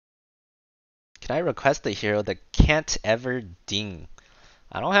Can I request a hero that can't ever ding?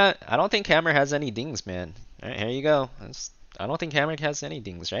 I don't think Hammer has any dings, man. Alright, here you go. I don't think Hammer has any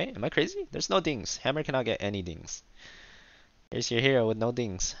dings, right? Am I crazy? There's no dings. Hammer cannot get any dings. Here's your hero with no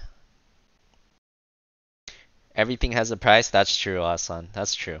dings. Everything has a price. That's true, Asan.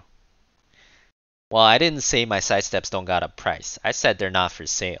 That's true. Well, I didn't say my sidesteps don't got a price. I said they're not for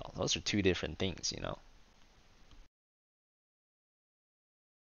sale. Those are two different things, you know.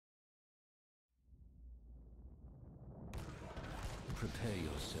 Prepare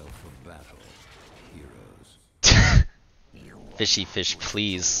yourself for battle, heroes. Fishy fish,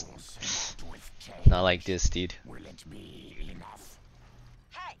 please. Not like this, dude.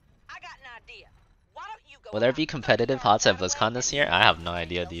 Will there be competitive HOTS at BlizzCon this year? I have no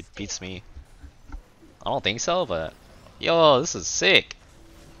idea, dude. Beats me. I don't think so, but yo, this is sick.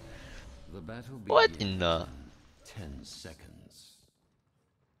 The battle What in the 10 seconds.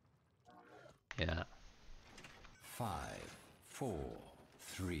 Yeah. 5, 4,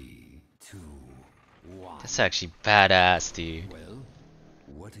 3, 2, 1. That's actually badass, dude. Well,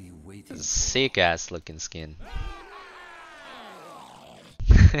 what are you waiting That's a for? sick ass looking skin.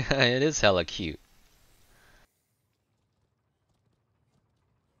 It is hella cute.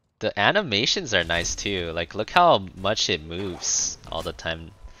 The animations are nice too. Like, look how much it moves all the time.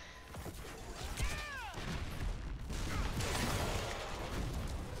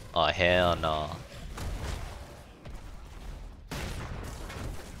 Oh, hell no.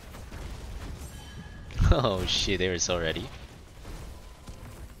 Oh shit, they were so ready.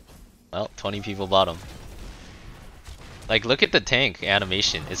 Well, 20 people bought them. Like, look at the tank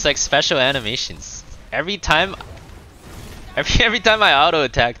animation. It's like special animations. Every time I auto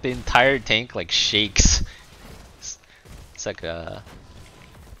attack, the entire tank like shakes. It's like it's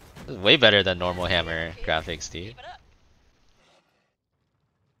way better than normal Hammer graphics, dude.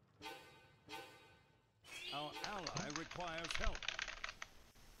 Our ally requires help.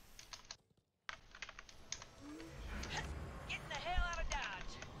 Get the hell out of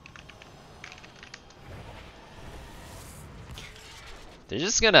Dodge. They're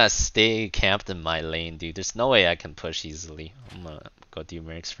just gonna stay camped in my lane, dude. There's no way I can push easily. I'm gonna go do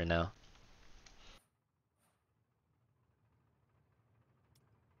Mercs for now.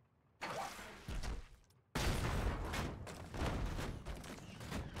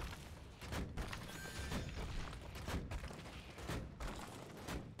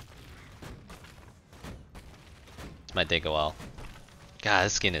 This might take a while. God,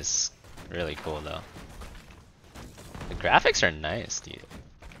 this skin is really cool though. The graphics are nice, dude.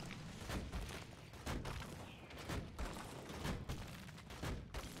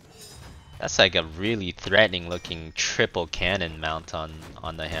 That's like a really threatening looking triple cannon mount on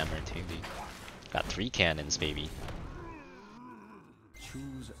the hammer too, dude. Got 3 cannons, baby.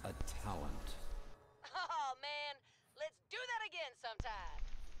 Choose a talent. Oh man, let's do that again sometime.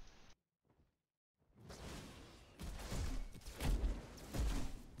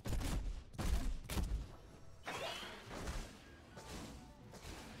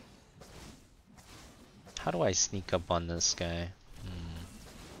 How do I sneak up on this guy?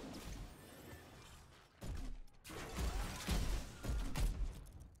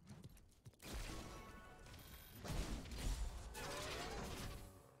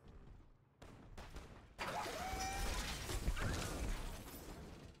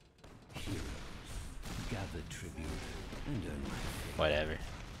 Heroes, gather tribute and earn my faith. Whatever.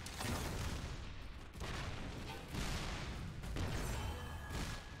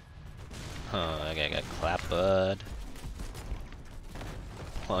 Huh, that guy got clap, bud.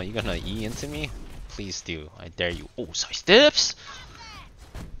 Oh, you gonna E into me? Please do. I dare you. Oh, side steps!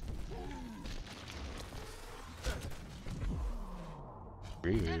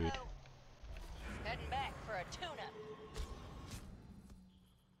 Rude. Heading back for a tune-up.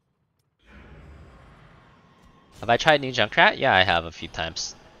 Have I tried new Junkrat? Yeah, I have a few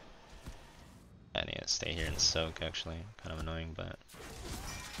times. I need to stay here and soak, actually. Kind of annoying, but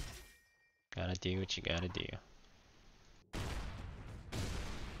gotta do what you gotta do.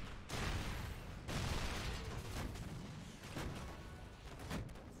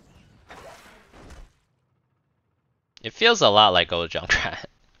 It feels a lot like old Junkrat.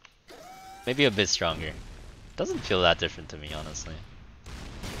 Maybe a bit stronger. Doesn't feel that different to me, honestly.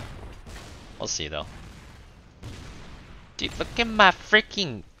 We'll see though. Dude, look at my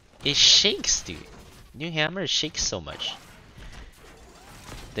freaking... It shakes, dude. New hammer shakes so much.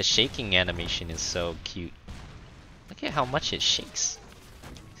 The shaking animation is so cute. Look at how much it shakes.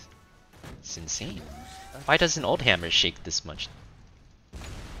 It's insane. Why doesn't old hammer shake this much?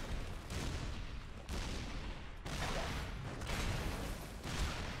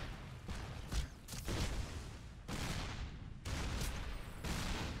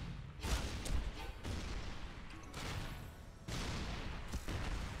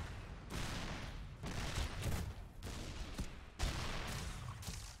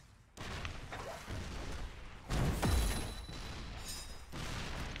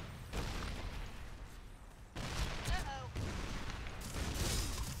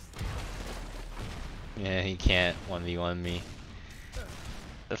 Yeah, he can't 1v1 me.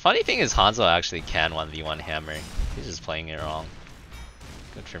 The funny thing is Hanzo actually can 1v1 hammer. He's just playing it wrong.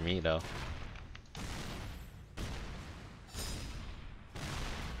 Good for me though.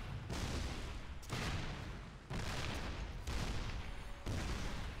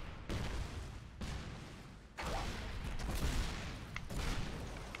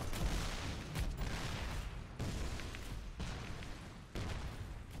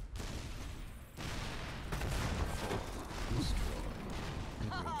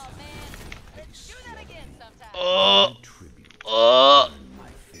 Oh man, let's do that again sometime. Oh! Oh!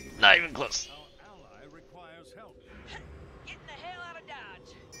 Not even close. Getting the hell out of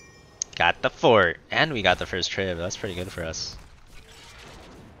Dodge. Got the fort. And we got the first trib. That's pretty good for us.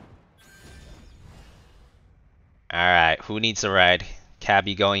 Alright, who needs a ride?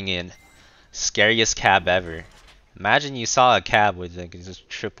 Cabby going in. Scariest cab ever. Imagine you saw a cab with like this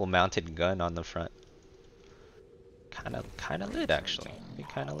triple mounted gun on the front. Kinda lit actually. Be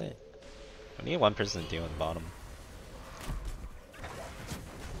kinda lit. We need one person to deal with the bottom.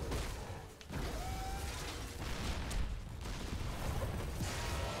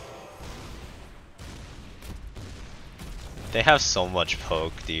 They have so much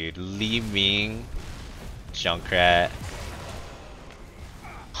poke, dude. Li Ming, Junkrat,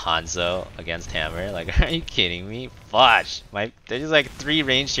 Hanzo against Hammer. Like, are you kidding me? Fudge! There's like 3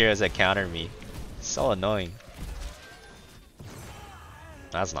 ranged heroes that counter me. So annoying.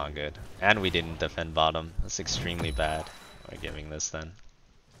 That's not good. And we didn't defend bottom. That's extremely bad. We're giving this then.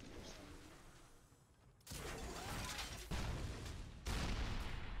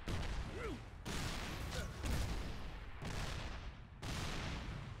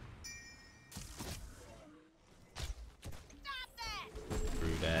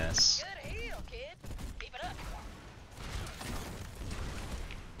 Rude ass. Good heal, kid. Keep it up.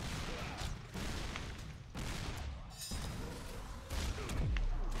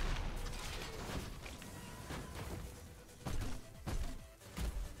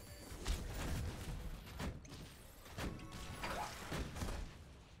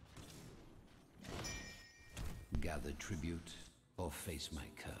 Gather tribute or face my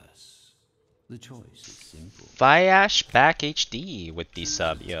curse. The choice is simple. Fayash back HD with the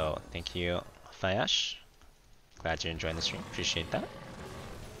sub. Yo, thank you, Fayash. Glad you're enjoying the stream. Appreciate that.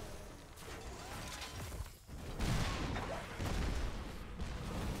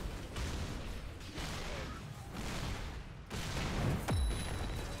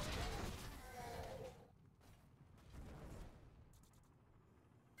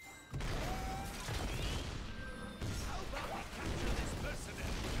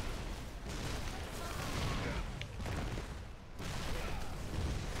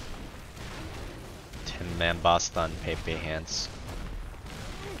 Man bossed on Pepe hands.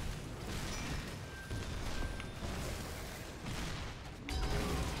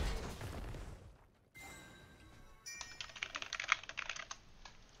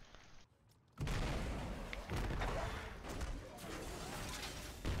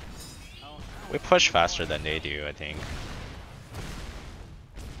 We push faster than they do, I think.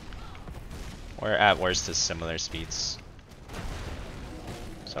 We're at worst at similar speeds.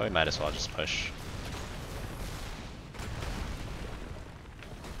 So we might as well just push.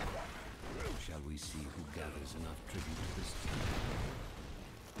 Shall we see who gathers enough tribute this time?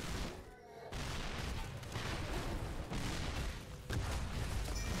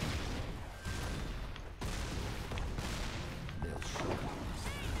 They'll show us.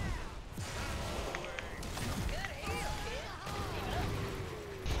 Good heal,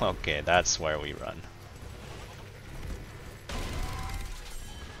 kid. Okay, that's where we run.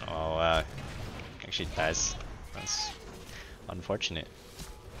 Oh, actually dies. That's unfortunate.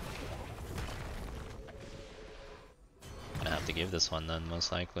 Gonna have to give this one then,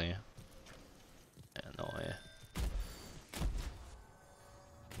 most likely. Yeah, no way.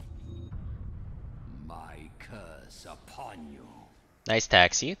 My curse upon you. Nice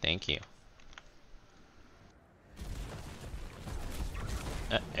taxi, thank you.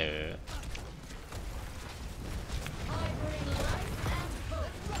 Uh-oh.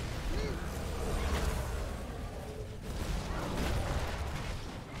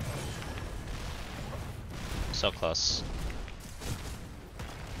 So close.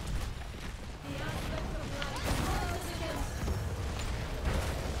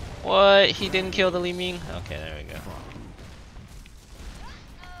 What? He didn't kill the Li Ming? Okay, there we go.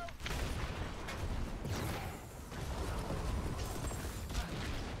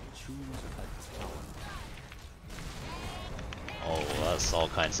 Oh, that's all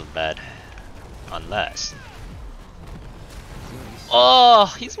kinds of bad. Unless. Oh,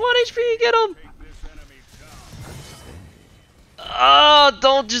 he's 1 HP, get him! Oh,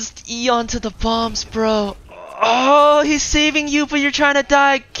 don't just E onto the bombs, bro. Oh, he's saving you, but you're trying to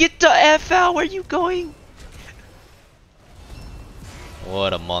die. Get the F out. Where are you going?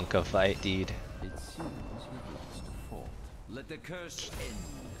 What a Monka fight, dude. It seems you've lost a fort. Let the curse end.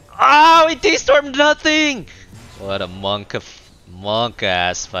 Oh, he destormed nothing. What a Monka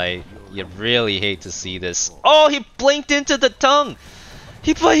ass fight. You really hate to see this. Oh, he blinked into the tongue.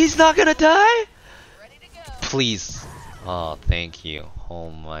 He's not gonna die? Ready to go. Please. Oh, thank you.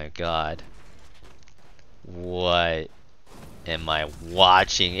 Oh my god. What am I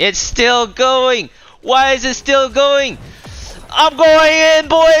watching? It's still going! Why is it still going? I'm going in,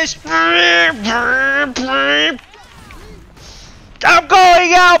 boys! I'm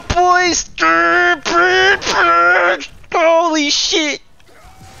going out, boys! Holy shit!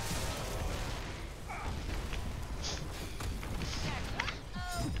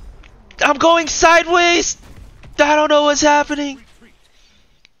 I'm going sideways! I don't know what's happening.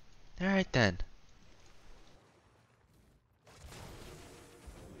 Alright then.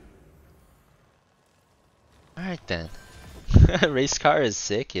 Alright then. Race car is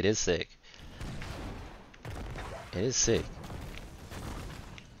sick. It is sick. It is sick.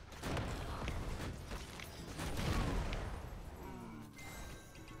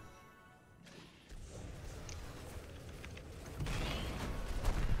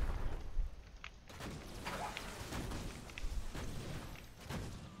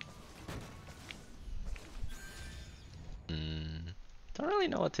 Don't really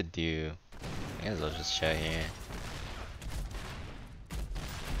know what to do. I guess I'll just chill here.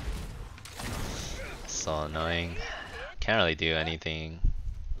 So annoying. Can't really do anything.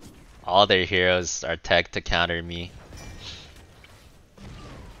 All their heroes are tech to counter me.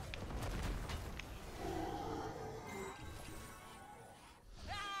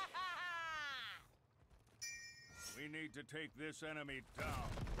 We need to take this enemy down.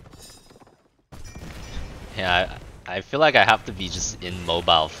 Yeah, I feel like I have to be just in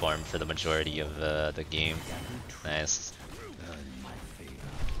mobile form for the majority of the game. Nice.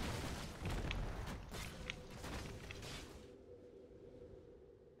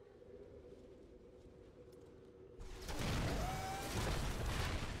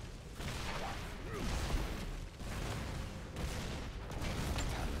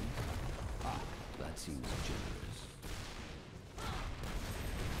 That seems generous.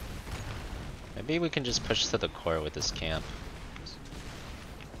 Maybe we can just push to the core with this camp.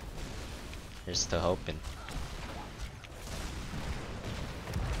 Here's to hoping.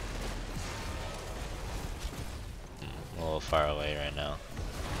 A little far away right now.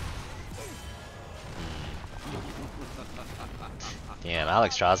 Damn,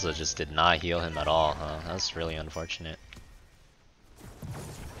 Alex Straza just did not heal him at all, huh? That's really unfortunate.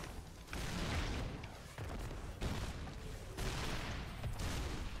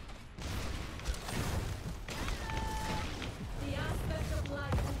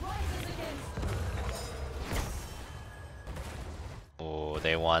 Oh,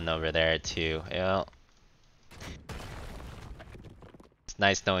 they won over there too. Yeah. It's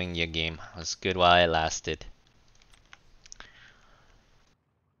nice knowing your game. It was good while it lasted.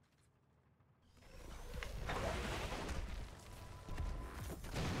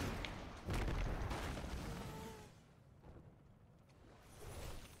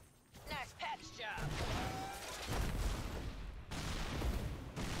 Nice patch job.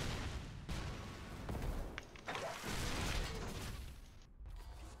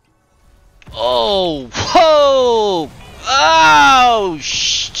 Oh, whoa! Oh,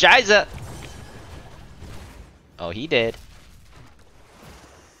 Scheiße! Oh, he did.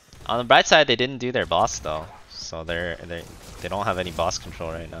 On the bright side, they didn't do their boss though, so they don't have any boss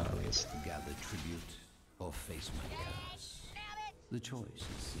control right now, at least. Gather tribute or face my curse. The choice is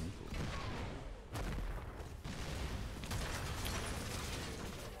simple.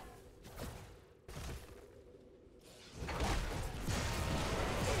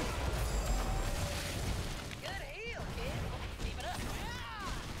 Good heal, kid. Keep it up.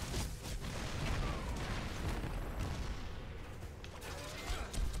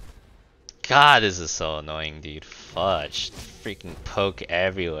 God, this is so annoying, dude. Fudge. Freaking poke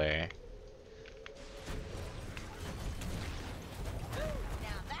everywhere.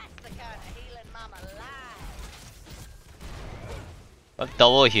 Now that's the kind of healing mama likes. A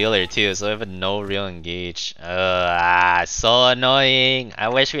double healer too, so I have no real engage. So annoying. I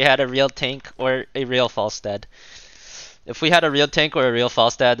wish we had a real tank or a real Falstad. If we had a real tank or a real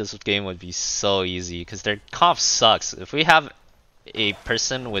Falstad, this game would be so easy because their comp sucks. If we have a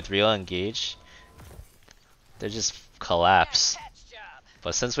person with real engage, they just collapse. Patch job.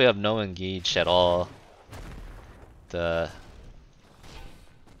 But since we have no engage at all, the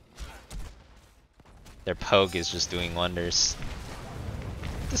Their poke is just doing wonders.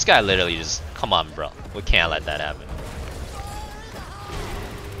 This guy literally just, come on bro, we can't let that happen.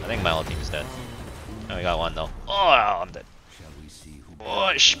 I think my whole team is dead. Oh, we got one though. Oh, I'm dead. Shall we see who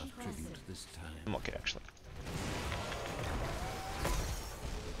Push. pays enough tribute this time? I'm okay actually.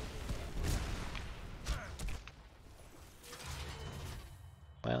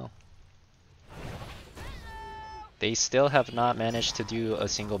 Well, they still have not managed to do a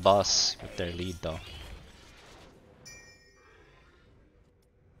single boss with their lead though.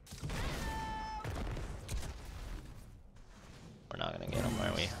 We're not gonna get them,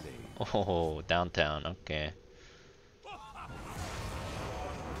 are we? Oh, downtown, okay.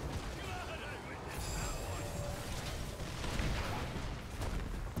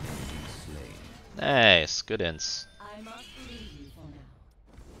 Nice, good ends. I must leave you for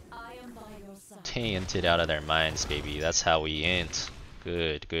now. I am by your side. They inted out of their minds, baby. That's how we int.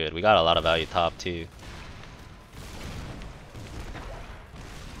 Good, good. We got a lot of value top too.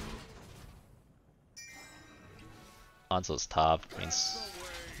 Hanzo's top means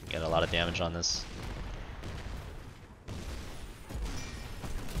we get a lot of damage on this.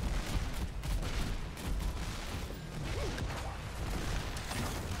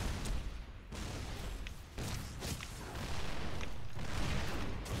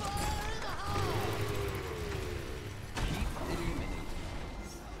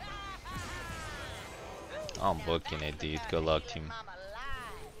 I'm booking it, dude. Good luck, team.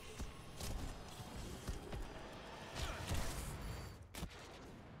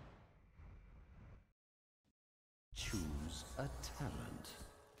 Choose a talent.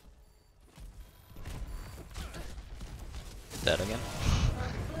 Dead again?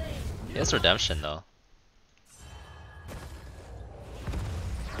 He has redemption though.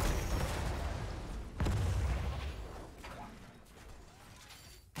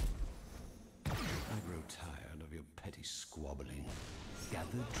 I grow tired of your petty squabbling.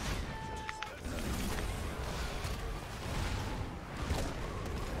 Gathered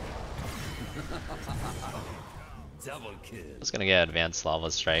double kill. I was gonna get advanced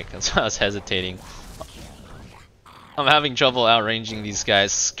lava strike, that's why I was hesitating. I'm having trouble outranging these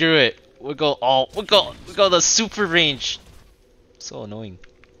guys. Screw it. We'll go the super range. So annoying.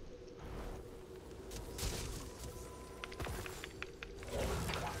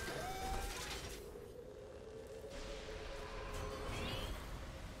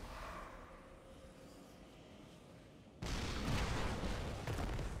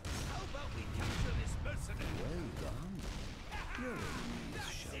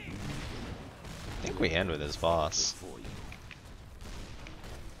 I think we end with this boss.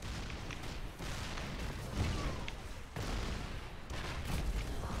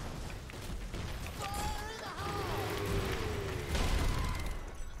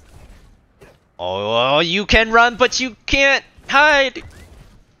 Oh, you can run, but you can't hide.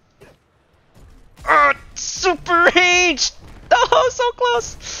 Super range! Oh, so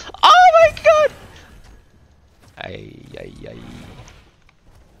close! Oh my god! Ay, ay, ay.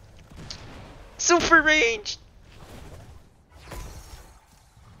 Super range!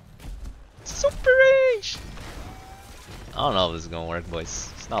 Super range! I don't know if this is gonna work, boys.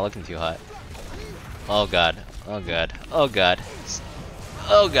 It's not looking too hot. Oh god. Oh god. Oh god.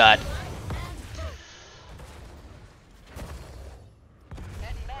 Oh god.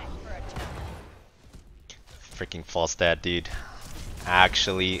 Freaking false stat, dude.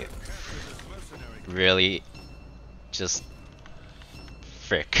 Actually, really, just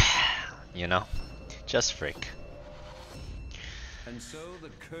frick. You know? Just frick. And so the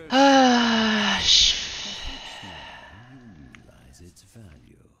curse Ah, you realize its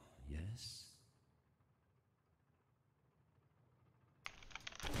value, yes?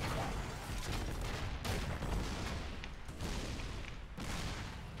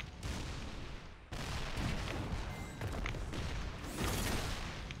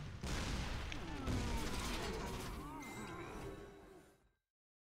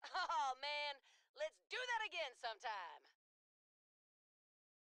 Oh man, let's do that again sometime.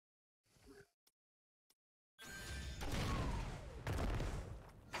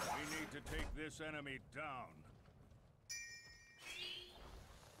 We need to take this enemy down.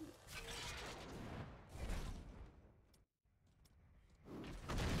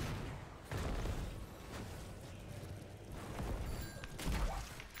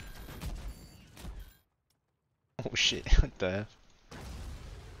 oh shit, what the F?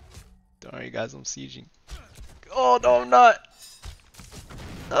 Don't worry guys, I'm sieging. Oh no, I'm not!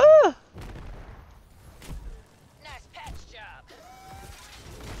 Ah! Nice patch job.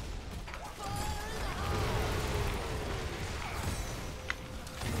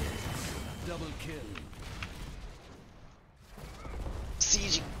 double kill.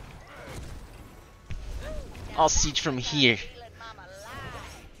 Sieging. I'll siege from here. Feeling mama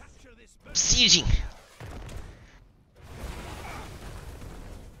live. Sieging.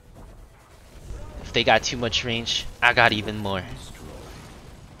 If they got too much range, I got even more. A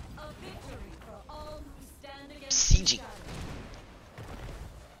victory for all who stand against Sieging.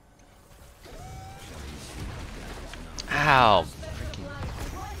 Ow. Freaking.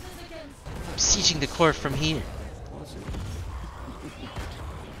 I'm sieging the core from here. I'm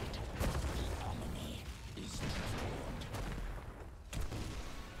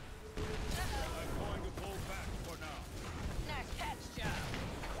going to pull back for now. Nice catch, job.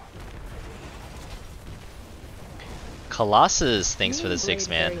 Colossus, thanks for the 6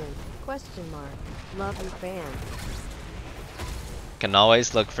 man. Question mark. Love your fan. Can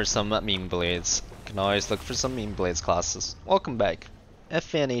always look for some meme blades. Can always look for some meme blades, Colossus. Welcome back.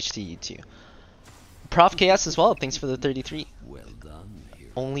 FanHOTS too. Prof Chaos as well, thanks for the 33. Well done,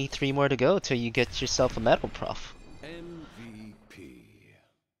 hero. Only 3 more to go till you get yourself a medal, Prof. MVP.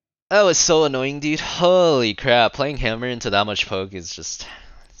 That was so annoying, dude. Holy crap, playing Hammer into that much poke is just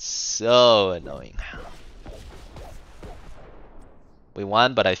so annoying. We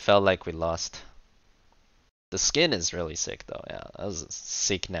won, but I felt like we lost. The skin is really sick though, yeah. That was a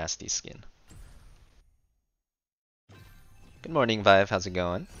sick, nasty skin. Good morning, Vive, how's it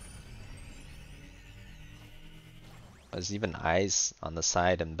going? There's even eyes on the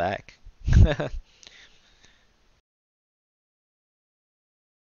side and back.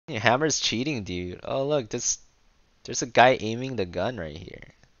 Yeah, Hammer's cheating, dude. Oh look, there's a guy aiming the gun right here.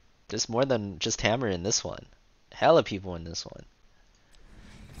 There's more than just Hammer in this one. Hella people in this one.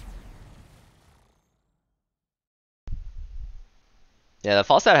 Yeah, the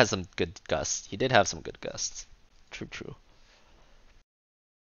false out has some good gusts. He did have some good gusts. True, true.